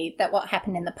certainty that what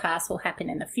happened in the past will happen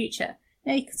in the future.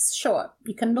 Now, sure,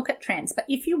 you can look at trends, but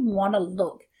if you want to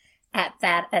look at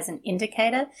that as an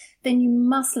indicator, then you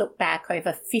must look back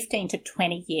over 15 to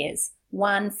 20 years.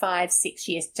 1, 5, 6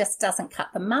 years just doesn't cut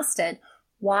the mustard.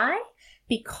 Why?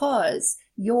 Because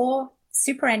your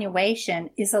superannuation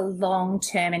is a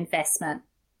long-term investment.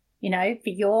 You know, for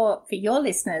your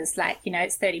listeners, like, you know,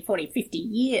 it's 30, 40, 50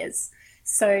 years.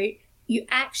 So you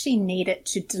actually need it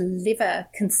to deliver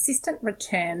consistent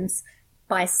returns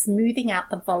by smoothing out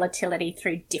the volatility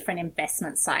through different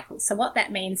investment cycles. So what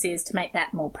that means is, to make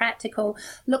that more practical,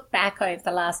 look back over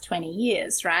the last 20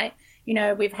 years, right? You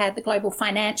know, we've had the global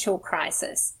financial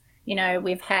crisis. You know,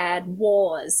 we've had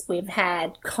wars, we've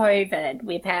had COVID,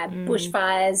 we've had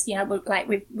bushfires, you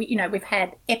know, we've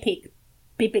had epic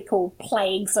biblical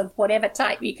plagues of whatever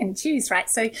type you can choose, right?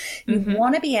 So you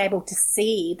want to be able to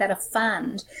see that a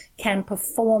fund can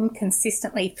perform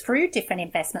consistently through different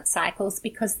investment cycles,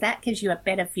 because that gives you a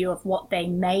better view of what they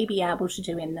may be able to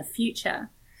do in the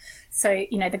future. So,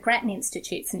 you know, the Grattan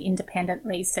Institute's an independent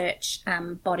research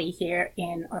body here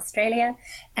in Australia,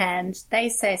 and they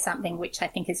say something which I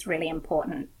think is really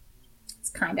important.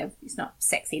 It's not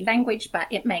sexy language, but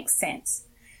it makes sense,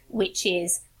 which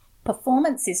is,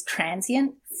 performance is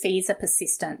transient, fees are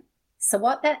persistent. So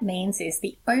what that means is,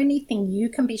 the only thing you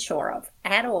can be sure of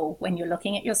at all when you're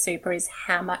looking at your super is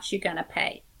how much you're going to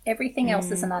pay. Everything else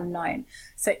is an unknown.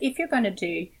 So if you're going to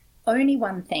do only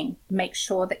one thing, make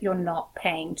sure that you're not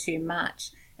paying too much.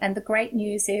 And the great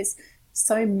news is,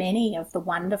 so many of the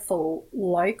wonderful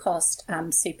low-cost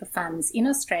super funds in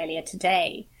Australia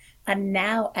today are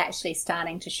now actually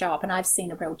starting to show up, and I've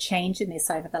seen a real change in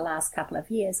this over the last couple of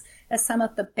years, as some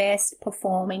of the best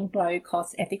performing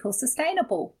low-cost, ethical,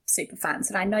 sustainable super funds.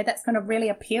 And I know that's going to really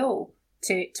appeal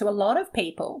to a lot of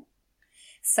people.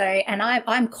 So, and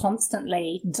I'm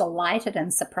constantly delighted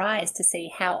and surprised to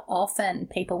see how often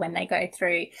people, when they go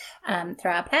through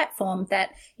our platform,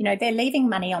 that, you know, they're leaving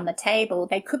money on the table.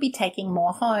 They could be taking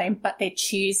more home, but they're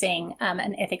choosing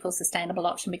an ethical, sustainable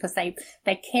option because they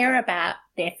care about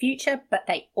their future, but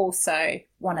they also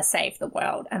want to save the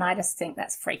world. And I just think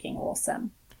that's freaking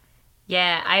awesome.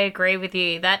 Yeah, I agree with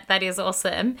you. That is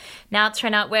awesome. Now,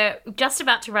 Trina, we're just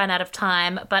about to run out of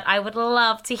time, but I would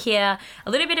love to hear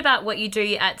a little bit about what you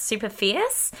do at Super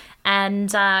Fierce, and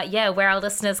where our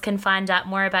listeners can find out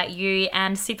more about you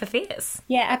and Super Fierce.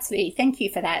 Yeah, absolutely. Thank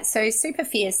you for that. So Super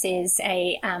Fierce is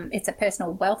it's a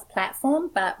personal wealth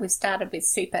platform, but we've started with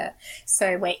super.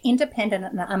 So we're independent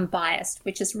and unbiased,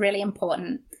 which is really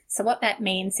important. So what that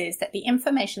means is that the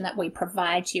information that we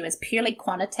provide you is purely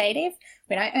quantitative.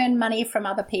 We don't earn money from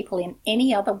other people in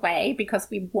any other way, because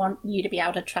we want you to be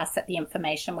able to trust that the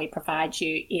information we provide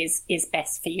you is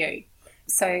best for you.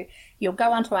 So you'll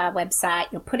go onto our website,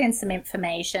 you'll put in some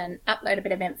information, upload a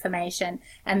bit of information,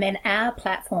 and then our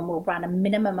platform will run a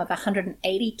minimum of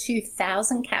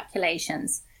 182,000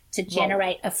 calculations to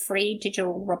generate a free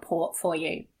digital report for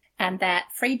you. And that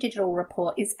free digital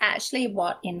report is actually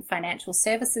what in financial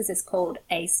services is called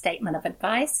a statement of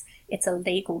advice. It's a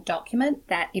legal document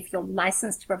that, if you're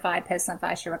licensed to provide personal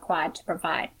advice, you're required to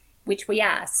provide, which we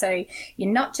are. So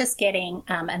you're not just getting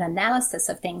an analysis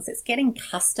of things, it's getting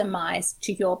customized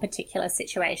to your particular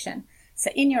situation. So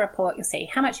in your report, you'll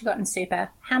see how much you got in super,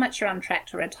 how much you're on track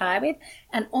to retire with,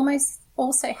 and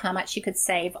also how much you could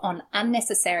save on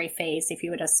unnecessary fees if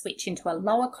you were to switch into a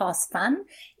lower cost fund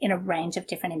in a range of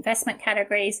different investment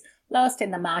categories, lowest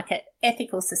in the market,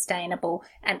 ethical, sustainable,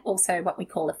 and also what we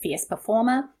call a fierce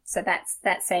performer. So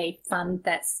that's a fund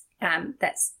that's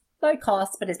low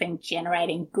cost but has been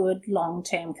generating good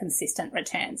long-term consistent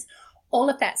returns. All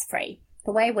of that's free.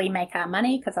 The way we make our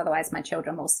money, because otherwise my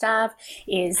children will starve,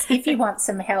 is if you want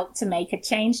some help to make a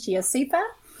change to your super,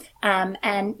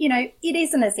 and, you know, it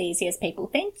isn't as easy as people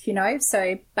think, you know,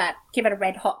 so, but give it a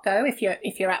red hot go if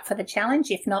you're up for the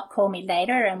challenge. If not, call me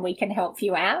later and we can help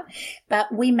you out.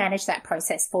 But we manage that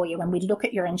process for you, and we look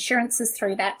at your insurances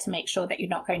through that to make sure that you're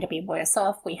not going to be worse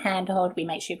off. We handhold, we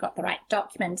make sure you've got the right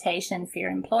documentation for your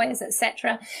employers,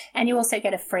 etc. And you also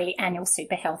get a free annual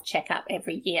super health checkup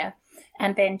every year.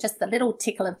 And then just the little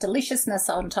tickle of deliciousness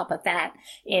on top of that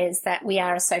is that we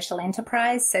are a social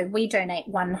enterprise. So we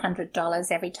donate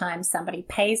 $100 every time somebody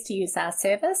pays to use our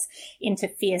service into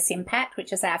Fierce Impact,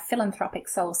 which is our philanthropic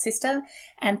soul sister.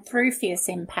 And through Fierce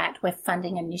Impact, we're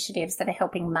funding initiatives that are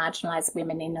helping marginalised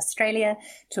women in Australia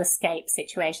to escape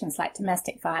situations like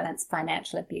domestic violence,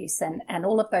 financial abuse, and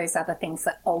all of those other things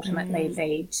that ultimately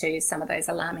lead to some of those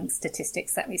alarming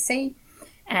statistics that we see.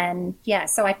 And yeah,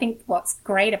 so I think what's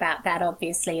great about that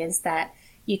obviously is that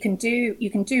you can do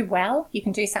well, you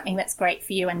can do something that's great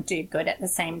for you and do good at the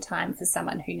same time for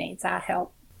someone who needs our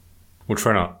help. Well,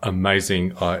 Trina,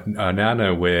 amazing. I now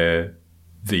know where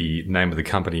the name of the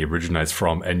company originates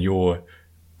from, and your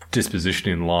disposition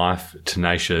in life,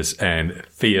 tenacious and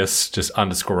fierce, just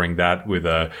underscoring that with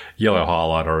a yellow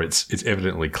highlighter. It's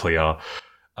evidently clear.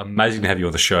 Amazing to have you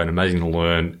on the show and amazing to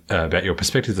learn about your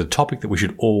perspective, the topic that we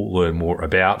should all learn more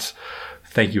about.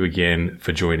 Thank you again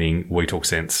for joining We Talk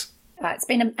Sense. It's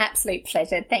been an absolute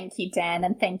pleasure. Thank you, Dan,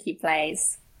 and thank you,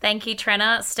 Blaze. Thank you,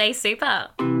 Trenna. Stay super.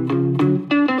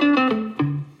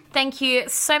 Thank you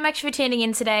so much for tuning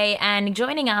in today and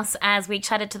joining us as we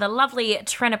chatted to the lovely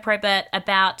Trenna Probert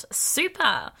about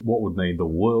super. What would mean the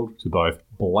world to both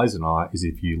Blaze and I is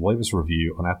if you leave us a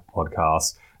review on Apple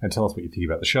Podcasts and tell us what you think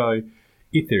about the show.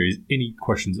 If there is any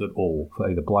questions at all for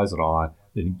either Blaze or I,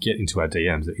 then get into our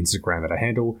DMs at Instagram at our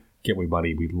handle, Get We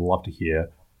Buddy. We'd love to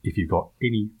hear if you've got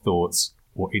any thoughts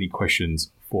or any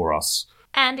questions for us.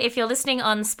 And if you're listening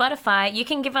on Spotify, you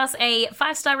can give us a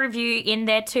 5-star review in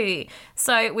there too.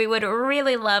 So we would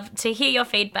really love to hear your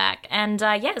feedback and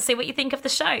see what you think of the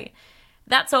show.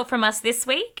 That's all from us this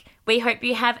week. We hope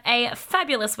you have a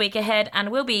fabulous week ahead and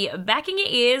we'll be back in your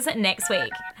ears next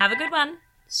week. Have a good one.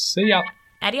 See ya.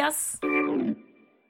 Adios.